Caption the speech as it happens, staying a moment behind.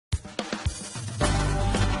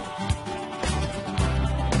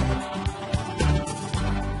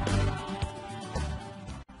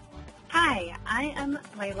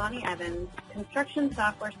Leilani Evans, Construction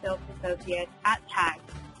Software Sales Associate at Intacct,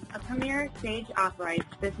 a premier Sage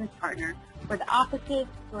authorized business partner with offices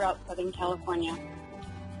throughout Southern California.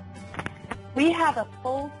 We have a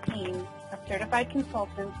full team of certified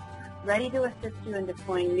consultants ready to assist you in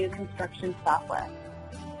deploying new construction software.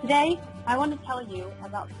 Today, I want to tell you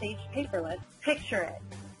about Sage Paperless. Picture it.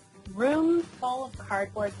 Rooms full of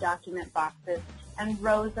cardboard document boxes and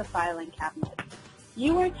rows of filing cabinets.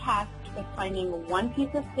 You are tasked with finding one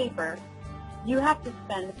piece of paper. You have to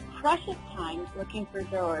spend precious time looking for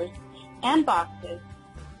drawers and boxes,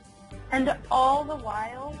 and all the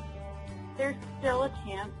while, there's still a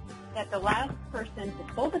chance that the last person to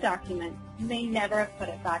pull the document may never have put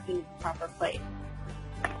it back in its proper place.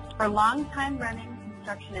 For long-time running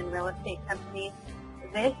construction and real estate companies,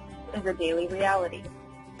 this is a daily reality.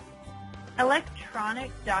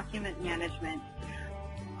 Electronic document management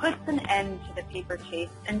puts an end to the paper chase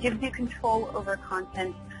and gives you control over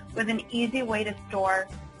content with an easy way to store,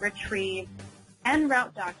 retrieve, and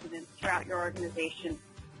route documents throughout your organization.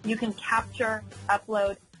 You can capture,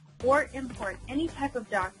 upload, or import any type of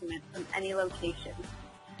document from any location.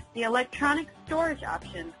 The electronic storage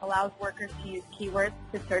option allows workers to use keywords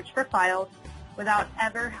to search for files without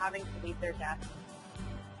ever having to leave their desk.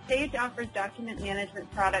 Sage offers document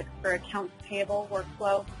management products for accounts payable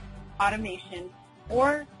workflow, automation,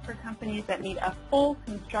 or for companies that need a full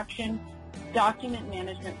construction document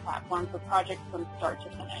management platform for projects from start to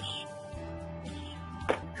finish.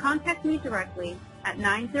 Contact me directly at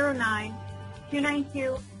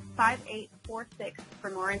 909-292-5846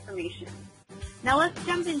 for more information. Now let's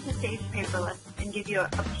jump into Sage Paperless and give you a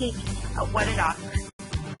peek at what it offers.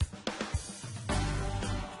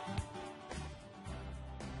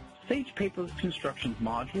 Sage Paperless Construction's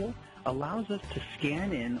module allows us to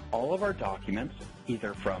scan in all of our documents,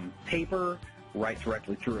 either from paper, right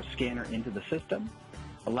directly through a scanner into the system,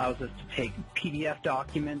 allows us to take PDF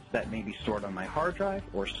documents that may be stored on my hard drive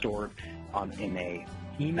or stored in an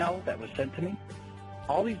email that was sent to me.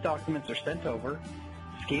 All these documents are sent over,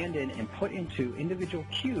 scanned in, and put into individual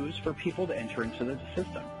queues for people to enter into the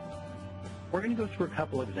system. We're going to go through a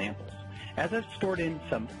couple examples. As I've stored in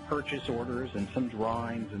some purchase orders and some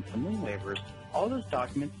drawings and some lien waivers, all those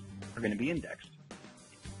documents are going to be indexed.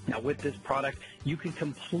 Now with this product, you can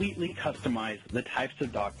completely customize the types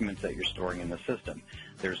of documents that you're storing in the system.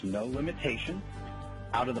 There's no limitation.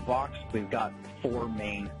 Out of the box, we've got 4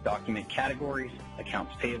 main document categories: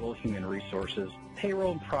 accounts payable, human resources,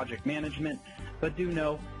 payroll, and project management. But do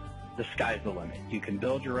know, the sky's the limit. You can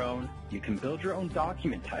build your own. You can build your own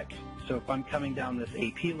document types. So if I'm coming down this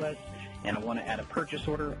AP list and I want to add a purchase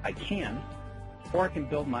order, I can. Or I can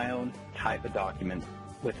build my own type of document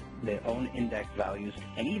with their own index values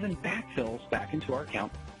and even backfills back into our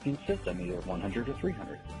account in system, either 100 or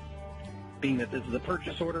 300. Being that this is a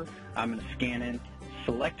purchase order, I'm going to scan in,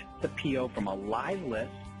 select the PO from a live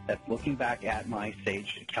list that's looking back at my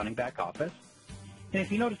Sage accounting back office. And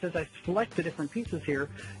if you notice, as I select the different pieces here,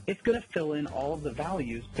 it's going to fill in all of the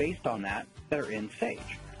values based on that are in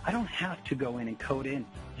Sage. I don't have to go in and code in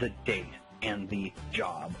the date and the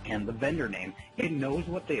job and the vendor name. It knows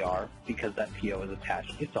what they are because that PO is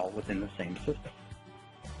attached. It's all within the same system.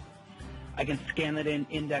 I can scan it in,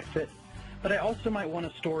 index it, but I also might want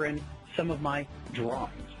to store in some of my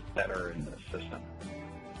drawings that are in the system.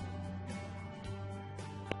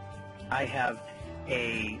 I have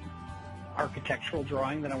a architectural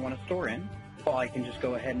drawing that I want to store in. Well, I can just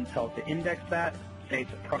go ahead and tell it to index that, say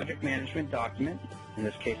it's a project management document, in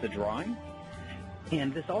this case a drawing.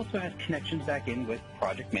 And this also has connections back in with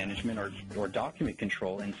project management or document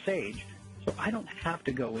control in Sage, so I don't have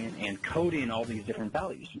to go in and code in all these different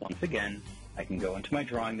values. Once again, I can go into my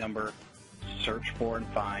drawing number, search for and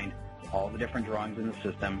find all the different drawings in the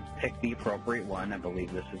system, pick the appropriate one. I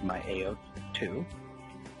believe this is my AO2.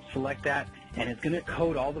 Select that, and it's going to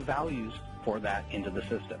code all the values for that into the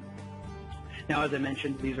system. Now, as I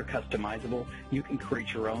mentioned, these are customizable. You can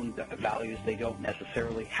create your own values. They don't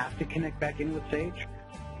necessarily have to connect back in with Sage,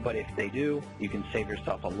 but if they do, you can save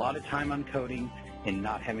yourself a lot of time on coding and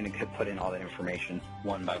not having to put in all that information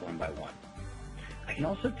one by one by one. I can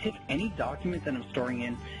also take any document that I'm storing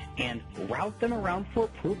in and route them around for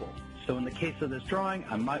approval. So in the case of this drawing,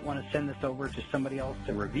 I might want to send this over to somebody else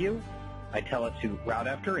to review. I tell it to route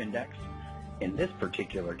after index. In this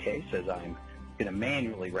particular case, as I'm going to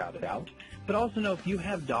manually route it out, but also know if you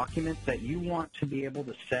have documents that you want to be able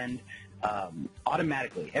to send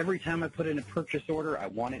automatically. Every time I put in a purchase order, I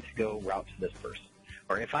want it to go route to this person.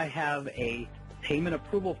 Or if I have a payment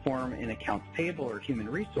approval form in accounts payable or human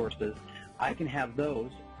resources, I can have those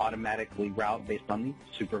automatically route based on the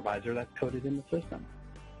supervisor that's coded in the system.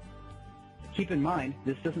 Keep in mind,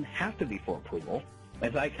 this doesn't have to be for approval.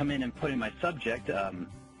 As I come in and put in my subject,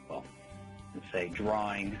 well, let's say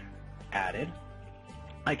drawing added,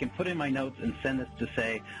 I can put in my notes and send this to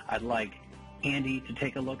say, I'd like Andy to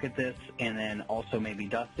take a look at this, and then also maybe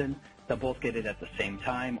Dustin. They'll both get it at the same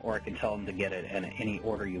time, or I can tell them to get it in any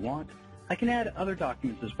order you want. I can add other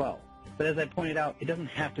documents as well. But as I pointed out, it doesn't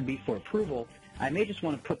have to be for approval. I may just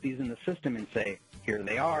want to put these in the system and say, here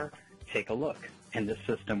they are, take a look. And the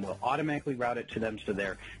system will automatically route it to them so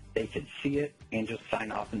they can see it and just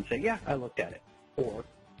sign off and say, yeah, I looked at it. Or,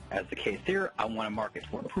 as the case here, I want to mark it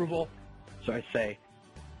for approval, so I say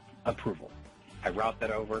approval. I route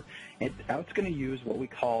that over. Now it's going to use what we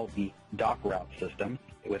call the doc route system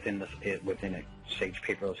within a Sage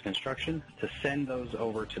Paperless Construction to send those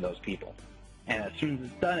over to those people. And as soon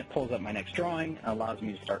as it's done, it pulls up my next drawing and allows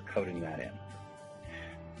me to start coding that in.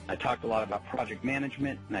 I talked a lot about project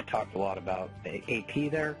management, and I talked a lot about the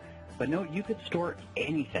AP there, but note you could store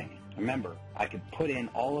anything. Remember, I could put in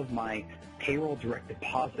all of my payroll direct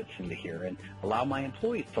deposits into here and allow my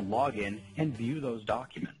employees to log in and view those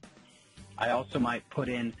documents. I also might put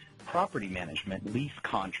in property management, lease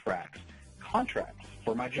contracts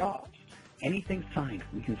for my jobs. Anything signed,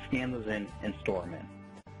 we can scan those in and store them in.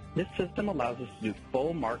 This system allows us to do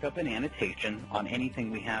full markup and annotation on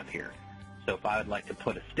anything we have here. So if I would like to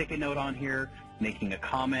put a sticky note on here, making a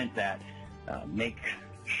comment that make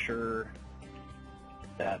sure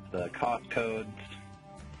that the cost codes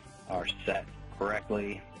are set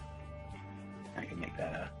correctly. I can make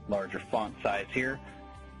that a larger font size here.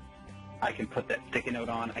 I can put that sticky note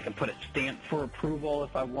on. I can put a stamp for approval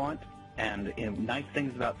if I want. And nice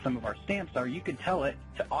things about some of our stamps are you can tell it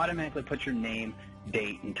to automatically put your name,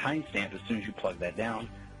 date, and timestamp as soon as you plug that down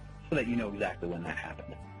so that you know exactly when that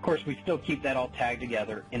happened. Of course, we still keep that all tagged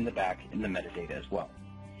together in the back in the metadata as well.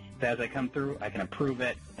 So as I come through, I can approve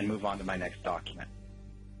it and move on to my next document.